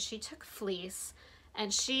sweaters and she took fleece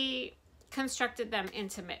and she constructed them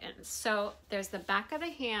into mittens. So there's the back of the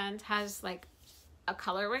hand has like a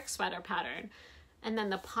colorway sweater pattern, and then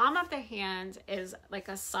the palm of the hand is like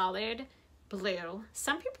a solid blue.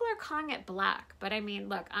 Some people are calling it black, but I mean,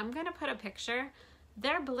 look, I'm gonna put a picture.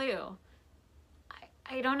 They're blue.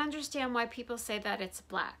 I don't understand why people say that it's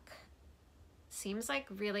black. Seems like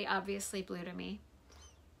really obviously blue to me.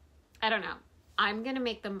 I don't know. I'm gonna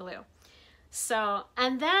make them blue. So,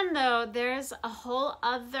 and then though, there's a whole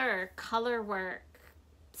other color work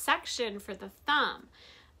section for the thumb.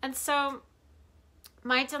 And so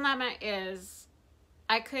my dilemma is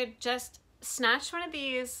I could just snatch one of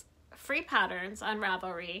these free patterns on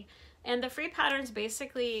Ravelry, and the free patterns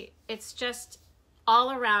basically, it's just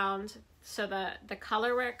all around. So the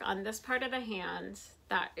color work on this part of the hand,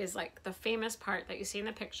 that is like the famous part that you see in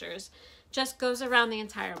the pictures, just goes around the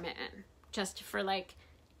entire mitten, just for like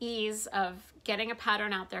ease of getting a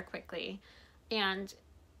pattern out there quickly. And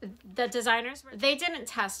the designers, they didn't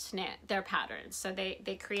test knit their patterns. So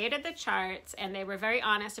they created the charts and they were very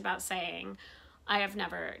honest about saying, I have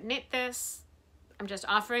never knit this. I'm just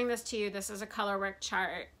offering this to you. This is a color work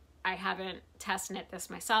chart. I haven't test knit this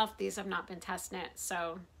myself. These have not been test knit.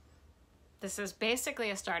 So this is basically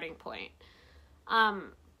a starting point.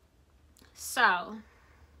 So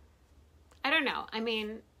I don't know. I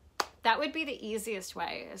mean, that would be the easiest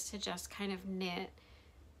way, is to just kind of knit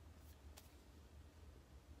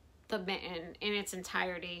the mitten in its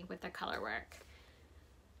entirety with the color work.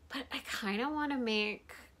 But I kind of want to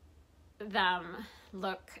make them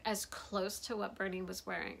look as close to what Bernie was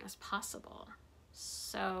wearing as possible.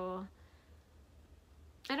 So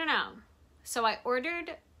I don't know. So I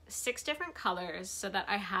ordered 6 different colors so that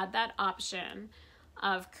I had that option.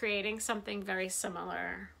 of creating something very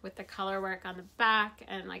similar with the color work on the back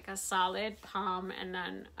and like a solid palm and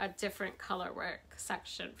then a different color work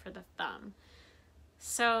section for the thumb.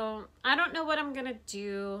 So I don't know what I'm gonna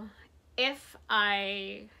do if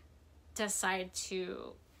I decide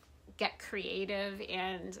to get creative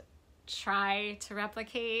and try to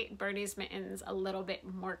replicate Bernie's mittens a little bit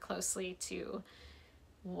more closely to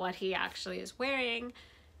what he actually is wearing.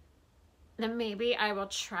 Then maybe I will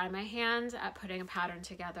try my hand at putting a pattern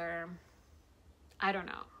together. I don't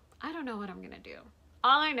know. I don't know what I'm gonna do.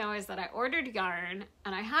 All I know is that I ordered yarn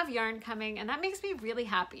and I have yarn coming, and that makes me really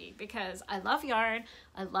happy because I love yarn.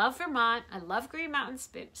 I love Vermont. I love Green Mountain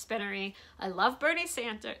Spinnery. I love Bernie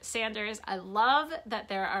Sanders. I love that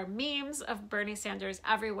there are memes of Bernie Sanders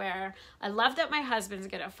everywhere. I love that my husband's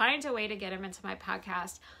gonna find a way to get him into my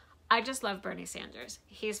podcast. I just love Bernie Sanders.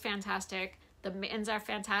 He's fantastic. The mittens are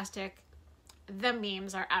fantastic. The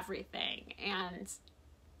memes are everything. And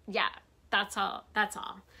yeah, that's all.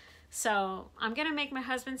 So I'm going to make my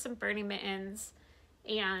husband some Bernie mittens,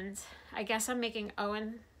 and I guess I'm making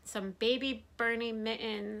Owen some baby Bernie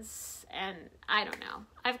mittens, and I don't know.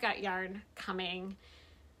 I've got yarn coming.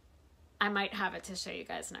 I might have it to show you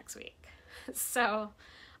guys next week. So,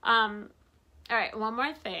 all right, one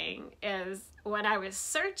more thing is when I was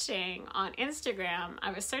searching on Instagram,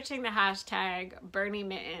 I was searching the hashtag Bernie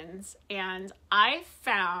mittens, and I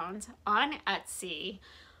found on Etsy,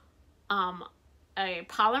 a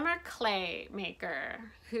polymer clay maker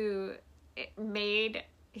who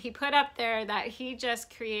he put up there that he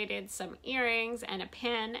just created some earrings and a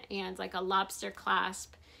pin and like a lobster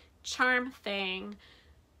clasp charm thing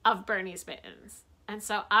of Bernie's mittens. And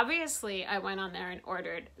so obviously I went on there and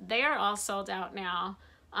ordered. They are all sold out now.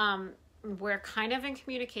 We're kind of in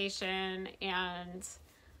communication, and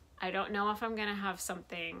I don't know if I'm gonna have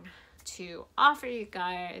something to offer you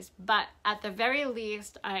guys, but at the very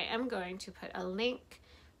least I am going to put a link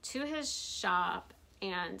to his shop,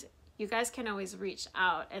 and you guys can always reach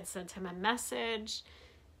out and send him a message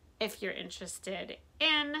if you're interested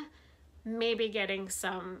in maybe getting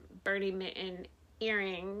some Bernie mitten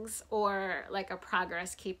earrings or like a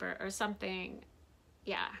progress keeper or something.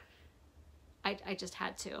 Yeah, I just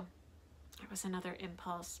had to. It was another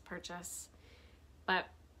impulse purchase, but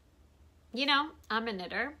you know, I'm a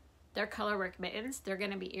knitter. They're colorwork mittens. They're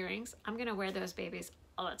going to be earrings. I'm going to wear those babies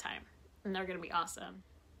all the time, and they're going to be awesome.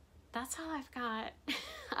 That's all I've got.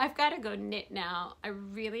 I've got to go knit now. I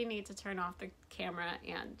really need to turn off the camera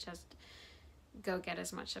and just go get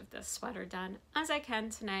as much of this sweater done as I can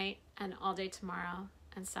tonight and all day tomorrow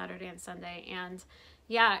and Saturday and Sunday. And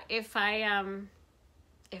yeah, if I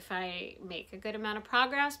make a good amount of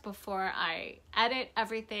progress before I edit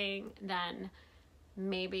everything, then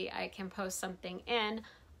maybe I can post something in.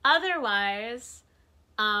 Otherwise,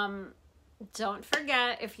 don't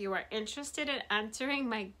forget, if you are interested in entering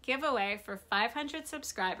my giveaway for 500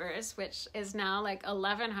 subscribers, which is now like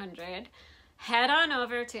 1,100, head on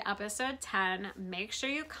over to episode 10. Make sure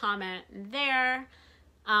you comment there.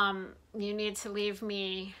 You need to leave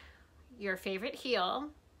me your favorite heel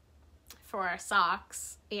for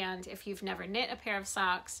socks, and if you've never knit a pair of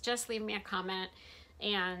socks, just leave me a comment.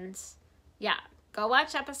 And yeah, go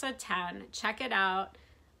watch episode 10. Check it out.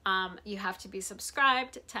 You have to be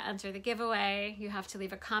subscribed to enter the giveaway. You have to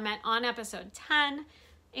leave a comment on episode 10.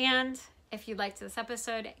 And if you liked this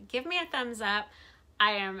episode, give me a thumbs up.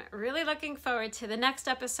 I am really looking forward to the next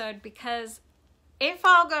episode because if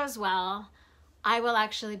all goes well, I will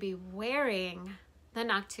actually be wearing the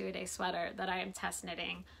Noctuidae sweater that I am test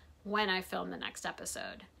knitting when I film the next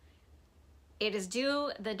episode. It is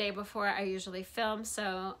due the day before I usually film,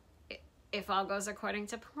 so if all goes according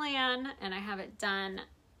to plan and I have it done,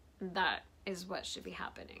 that is what should be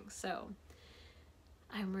happening. So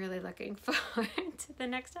I'm really looking forward to the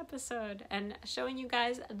next episode and showing you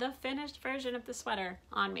guys the finished version of the sweater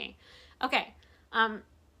on me. Okay,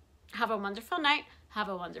 have a wonderful night. Have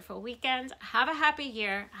a wonderful weekend. Have a happy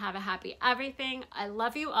year. Have a happy everything. I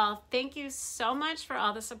love you all. Thank you so much for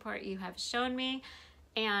all the support you have shown me,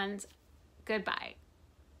 and goodbye.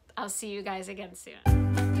 I'll see you guys again soon.